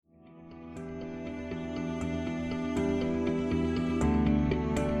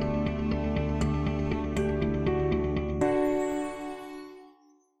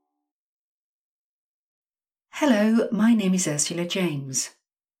Hello, my name is Ursula James.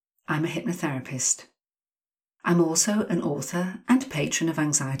 I'm a hypnotherapist. I'm also an author and patron of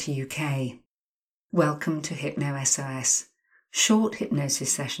Anxiety UK. Welcome to Hypno SOS, short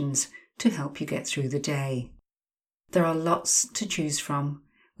hypnosis sessions to help you get through the day. There are lots to choose from,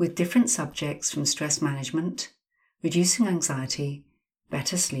 with different subjects from stress management, reducing anxiety,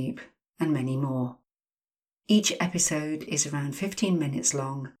 better sleep, and many more. Each episode is around 15 minutes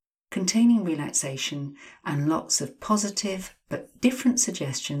long, containing relaxation and lots of positive but different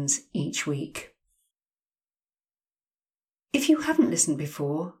suggestions each week. If you haven't listened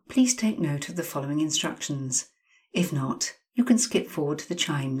before, please take note of the following instructions. If not, you can skip forward to the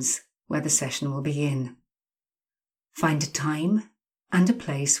chimes where the session will begin. Find a time and a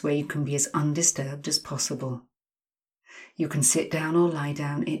place where you can be as undisturbed as possible. You can sit down or lie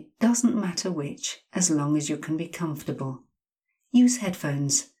down, it doesn't matter which, as long as you can be comfortable. Use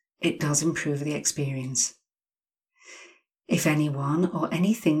headphones. It does improve the experience. If anyone or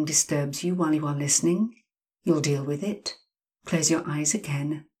anything disturbs you while you are listening, you'll deal with it. Close your eyes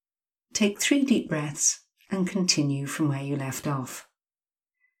again, take 3 deep breaths and continue from where you left off.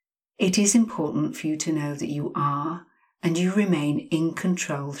 It is important for you to know that you are and you remain in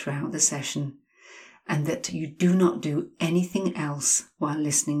control throughout the session, and that you do not do anything else while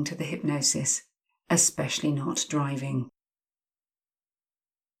listening to the hypnosis, especially not driving.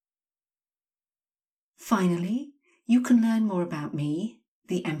 Finally, you can learn more about me,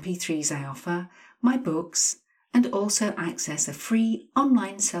 the MP3s I offer, my books, and also access a free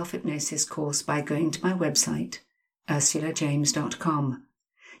online self-hypnosis course by going to my website, ursulajames.com.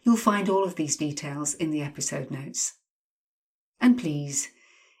 You'll find all of these details in the episode notes. And please,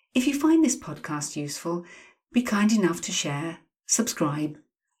 if you find this podcast useful, be kind enough to share, subscribe,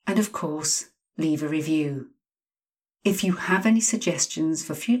 and of course, leave a review. If you have any suggestions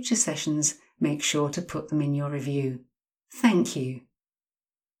for future sessions, make sure to put them in your review. Thank you.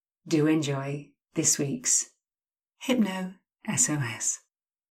 Do enjoy this week's Hypno SOS.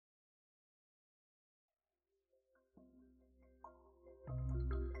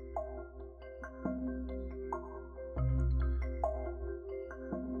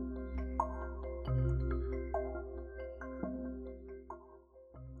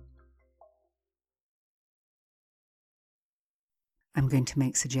 I'm going to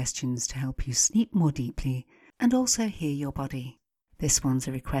make suggestions to help you sleep more deeply and also hear your body. This one's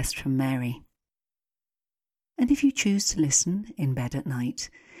a request from Mary. And if you choose to listen in bed at night,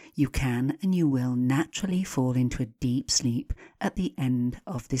 you can and you will naturally fall into a deep sleep at the end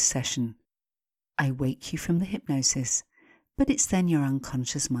of this session. I wake you from the hypnosis, but it's then your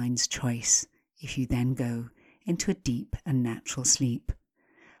unconscious mind's choice if you then go into a deep and natural sleep.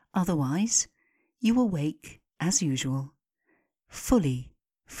 Otherwise, you will wake, as usual, fully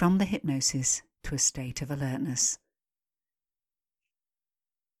from the hypnosis to a state of alertness.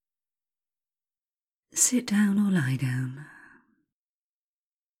 Sit down or lie down.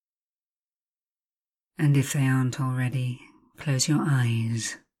 And if they aren't already, close your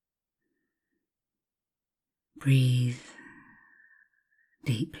eyes. Breathe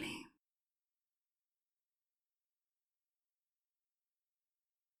deeply.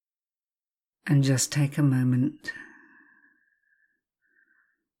 And just take a moment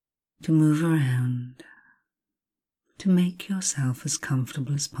to move around, to make yourself as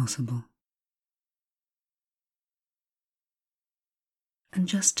comfortable as possible. And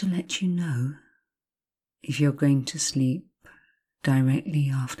just to let you know, if you're going to sleep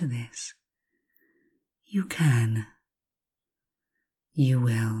directly after this, you can. You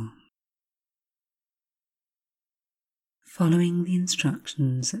will. Following the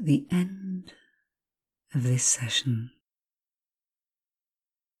instructions at the end of this session,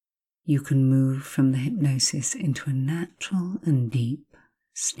 you can move from the hypnosis into a natural and deep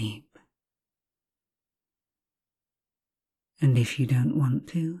sleep. And if you don't want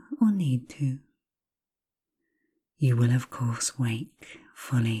to or need to, you will of course wake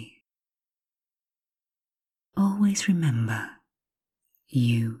fully. Always remember,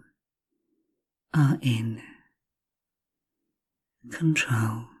 you are in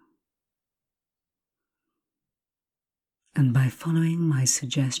control. And by following my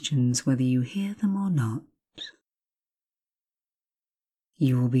suggestions, whether you hear them or not,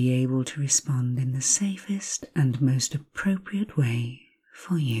 you will be able to respond in the safest and most appropriate way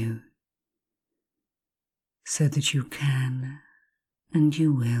for you, so that you can and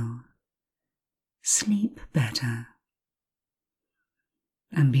you will sleep better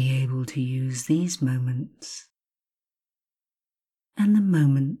and be able to use these moments and the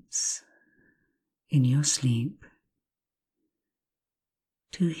moments in your sleep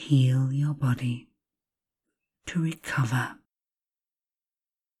to heal your body. to recover.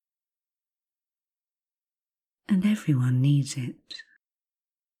 And everyone needs it.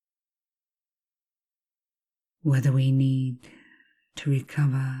 Whether we need to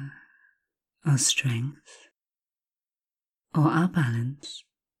recover our strength or our balance,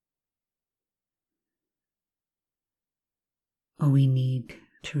 or we need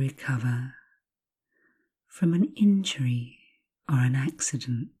to recover from an injury or an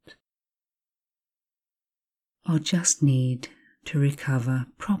accident, or just need to recover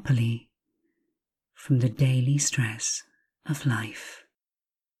properly from the daily stress of life.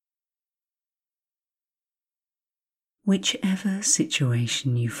 Whichever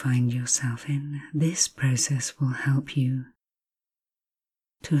situation you find yourself in, this process will help you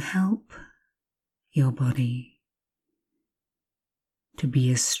to help your body to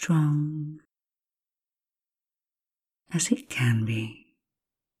be as strong as it can be,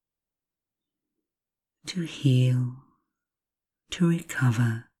 to heal, to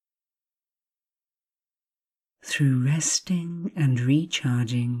recover, through resting and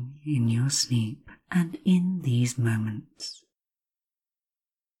recharging in your sleep and in these moments.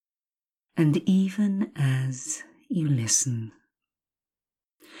 And even as you listen,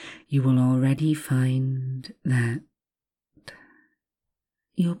 you will already find that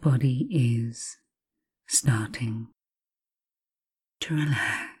your body is starting to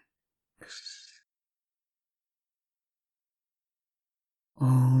relax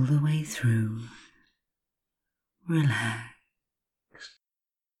all the way through. Relax,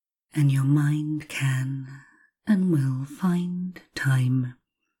 and your mind can and will find time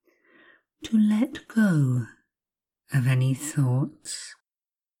to let go of any thoughts,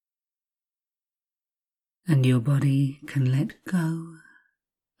 and your body can let go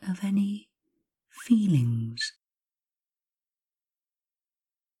of any feelings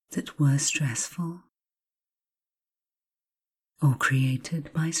that were stressful or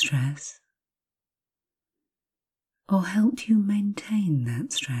created by stress, or helped you maintain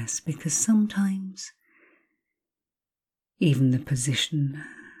that stress, because sometimes even the position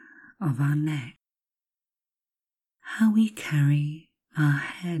of our neck, how we carry our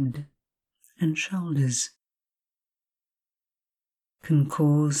head and shoulders, can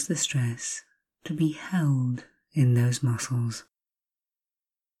cause the stress to be held in those muscles,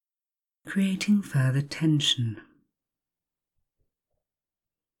 creating further tension.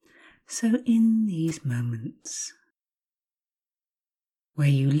 So in these moments where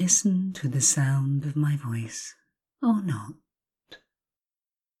you listen to the sound of my voice or not,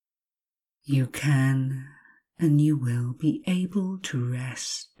 you can and you will be able to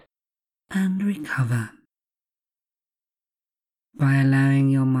rest and recover by allowing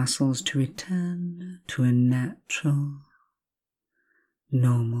your muscles to return to a natural,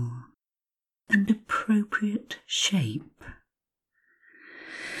 normal, and appropriate shape,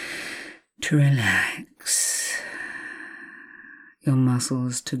 to relax, your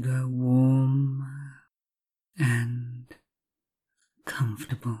muscles to go warm and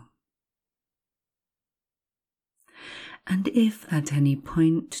comfortable. And if at any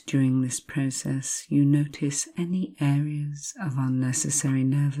point during this process you notice any areas of unnecessary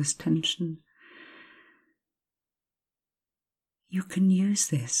nervous tension, you can use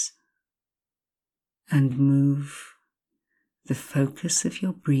this and move the focus of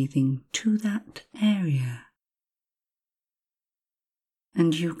your breathing to that area.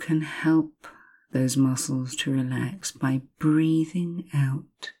 And you can help those muscles to relax by breathing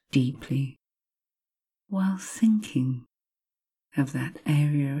out deeply while thinking of that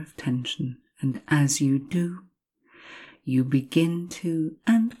area of tension. And as you do, you begin to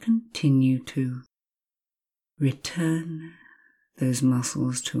and continue to return those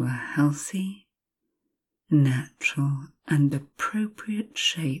muscles to a healthy, natural and appropriate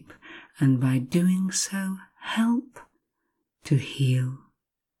shape, and by doing so help to heal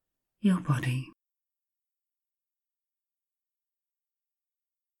your body.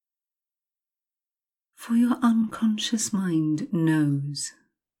 For your unconscious mind knows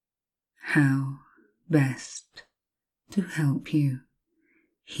how best to help you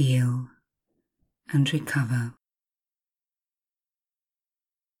heal and recover.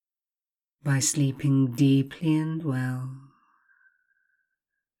 By sleeping deeply and well,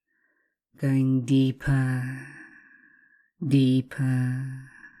 going deeper, deeper,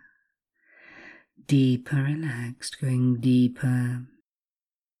 deeper relaxed, going deeper,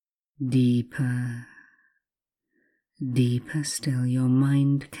 deeper, deeper still, your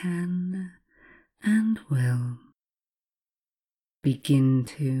mind can and will begin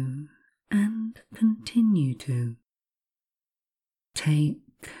to and continue to take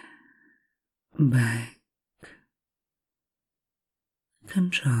back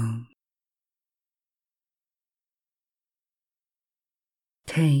control.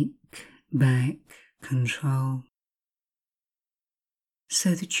 Take back control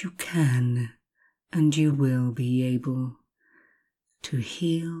so that you can and you will be able to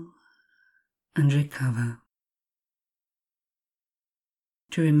heal and recover.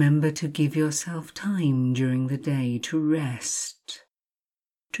 To remember to give yourself time during the day to rest,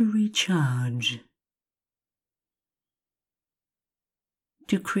 to recharge,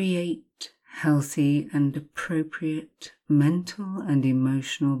 to create healthy and appropriate mental and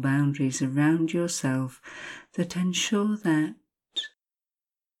emotional boundaries around yourself that ensure that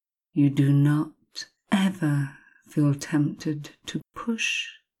you do not ever feel tempted to push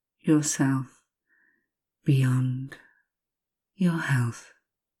yourself beyond your health.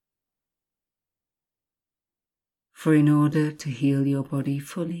 For in order to heal your body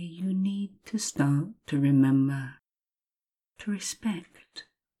fully, you need to start to remember to respect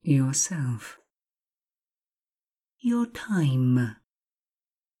yourself, your time,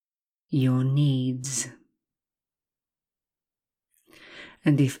 your needs.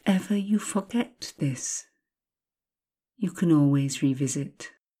 And if ever you forget this, you can always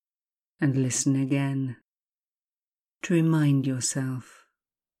revisit and listen again to remind yourself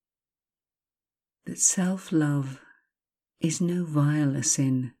that self-love is no vile a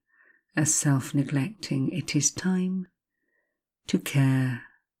sin as self-neglecting. It is time to care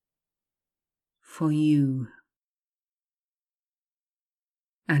for you.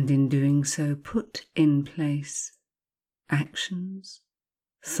 And in doing so, put in place actions,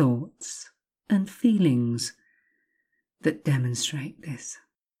 thoughts, and feelings that demonstrate this.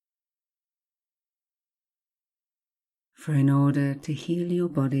 For in order to heal your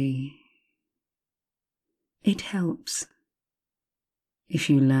body, it helps if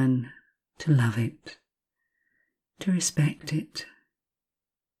you learn to love it, to respect it,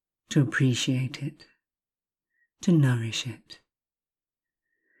 to appreciate it, to nourish it.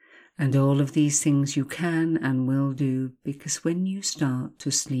 And all of these things you can and will do, because when you start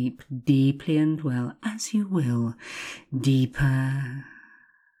to sleep deeply and well, as you will, deeper,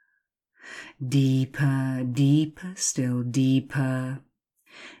 deeper, deeper still, deeper,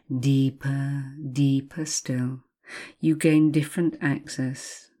 deeper, deeper still, you gain different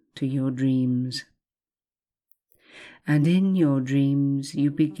access to your dreams. And in your dreams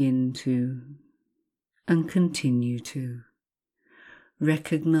you begin to, and continue to,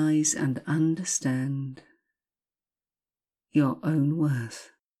 recognize and understand your own worth.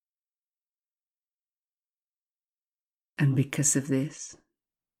 And because of this,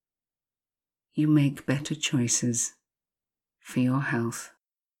 you make better choices for your health.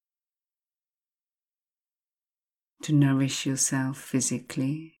 To nourish yourself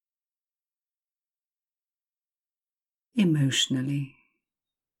physically, emotionally,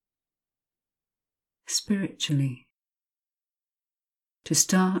 spiritually. To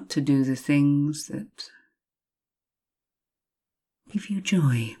start to do the things that give you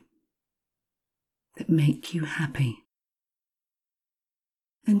joy, that make you happy.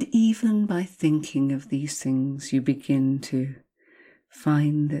 And even by thinking of these things, you begin to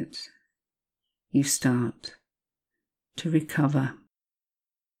find that you start to recover,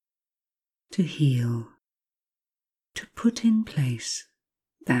 to heal, to put in place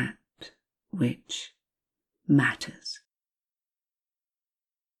that which matters.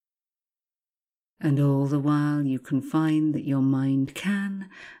 And all the while you can find that your mind can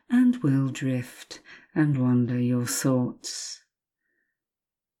and will drift and wander, your thoughts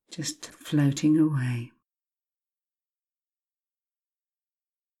just floating away.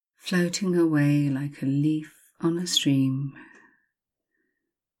 Floating away like a leaf on a stream,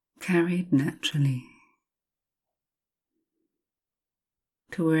 carried naturally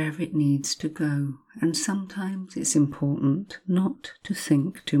to wherever it needs to go. And sometimes it's important not to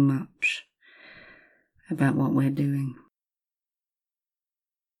think too much about what we're doing,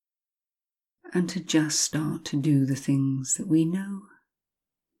 and to just start to do the things that we know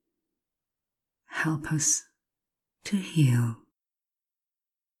help us to heal.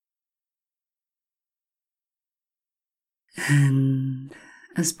 And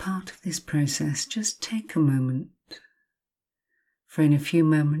as part of this process, just take a moment, for in a few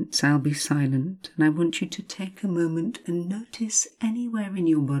moments I'll be silent, and I want you to take a moment and notice anywhere in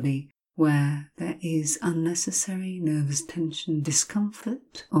your body where there is unnecessary nervous tension,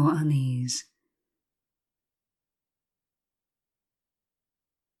 discomfort, or unease.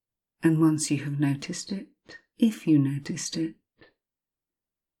 And once you have noticed it, if you noticed it,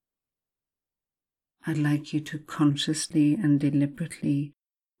 I'd like you to consciously and deliberately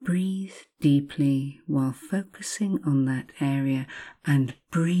Breathe deeply while focusing on that area and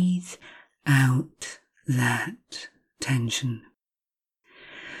breathe out that tension.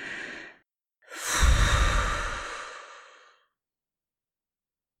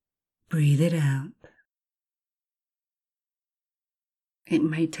 Breathe it out. It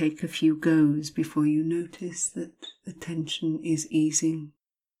may take a few goes before you notice that the tension is easing,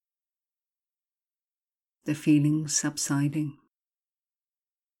 the feelings subsiding.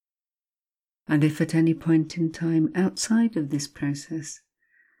 And if at any point in time outside of this process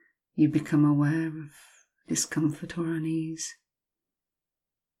you become aware of discomfort or unease,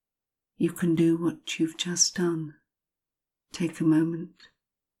 you can do what you've just done. Take a moment,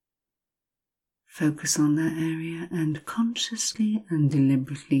 focus on that area, and consciously and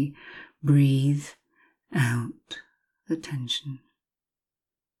deliberately breathe out the tension.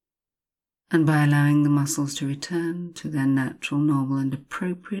 And by allowing the muscles to return to their natural, normal and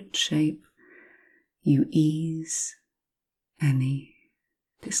appropriate shape, you ease any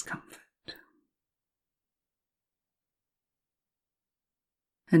discomfort.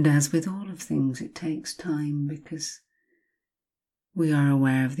 And as with all of things, it takes time because we are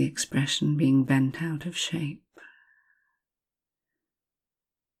aware of the expression being bent out of shape.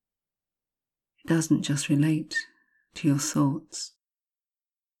 It doesn't just relate to your thoughts,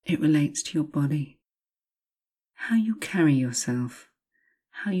 it relates to your body, how you carry yourself,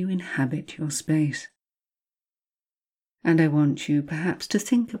 how you inhabit your space. And I want you perhaps to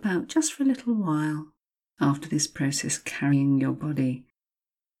think about, just for a little while after this process, carrying your body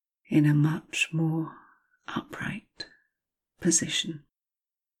in a much more upright position.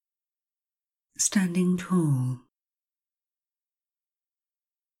 Standing tall,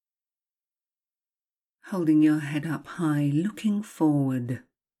 holding your head up high, looking forward,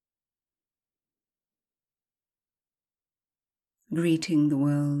 greeting the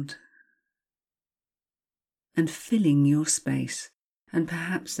world and filling your space. And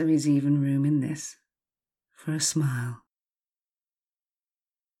perhaps there is even room in this for a smile.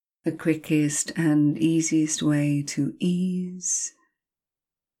 The quickest and easiest way to ease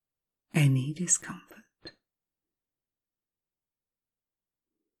any discomfort.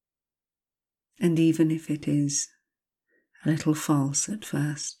 And even if it is a little false at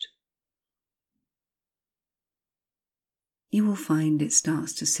first, you will find it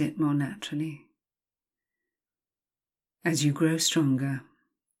starts to sit more naturally. As you grow stronger,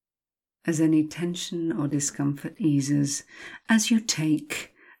 as any tension or discomfort eases, as you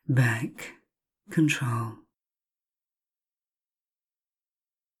take back control.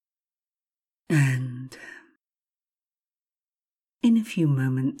 And in a few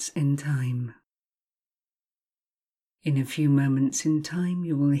moments in time,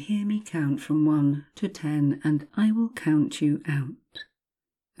 you will hear me count from 1 to 10, and I will count you out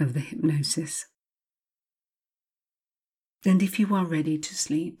of the hypnosis. And if you are ready to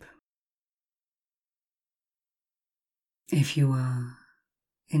sleep, if you are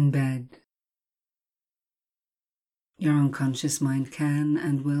in bed, your unconscious mind can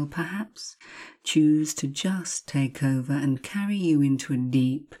and will perhaps choose to just take over and carry you into a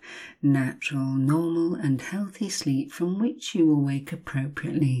deep, natural, normal and healthy sleep from which you will wake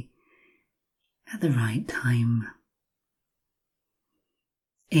appropriately at the right time.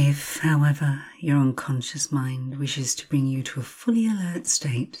 If, however, your unconscious mind wishes to bring you to a fully alert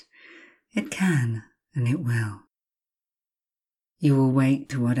state, it can and it will. You will wake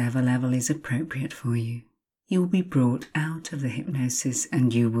to whatever level is appropriate for you. You will be brought out of the hypnosis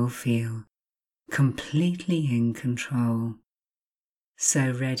and you will feel completely in control.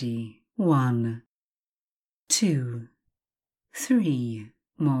 So ready. 1, 2, 3,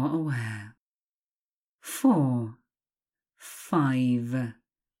 more aware. 4, 5,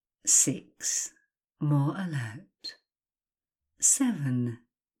 6, more alert. 7,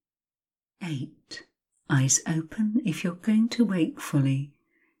 8, eyes open if you're going to wake fully,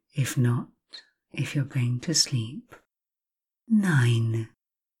 if not, if you're going to sleep. 9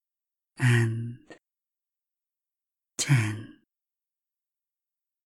 and 10.